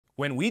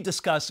When we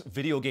discuss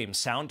video game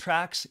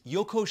soundtracks,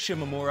 Yoko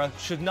Shimomura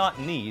should not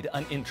need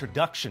an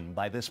introduction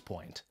by this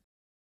point.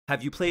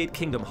 Have you played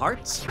Kingdom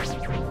Hearts?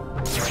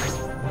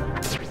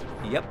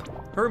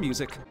 Yep, her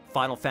music.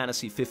 Final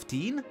Fantasy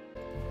 15?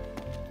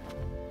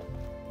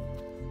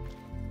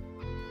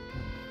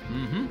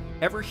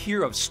 Ever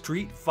hear of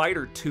Street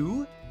Fighter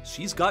 2?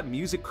 She's got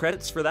music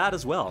credits for that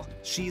as well.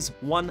 She's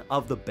one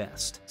of the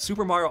best.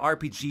 Super Mario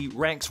RPG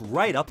ranks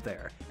right up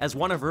there as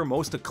one of her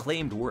most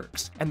acclaimed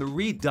works, and the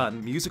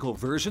redone musical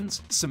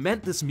versions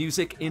cement this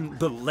music in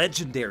the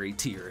legendary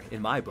tier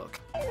in my book.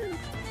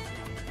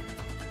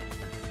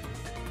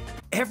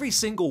 Every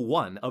single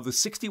one of the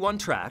 61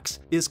 tracks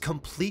is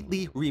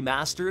completely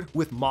remastered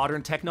with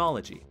modern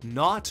technology,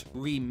 not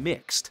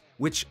remixed,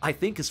 which I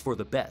think is for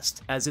the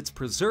best, as it's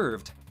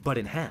preserved but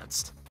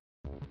enhanced.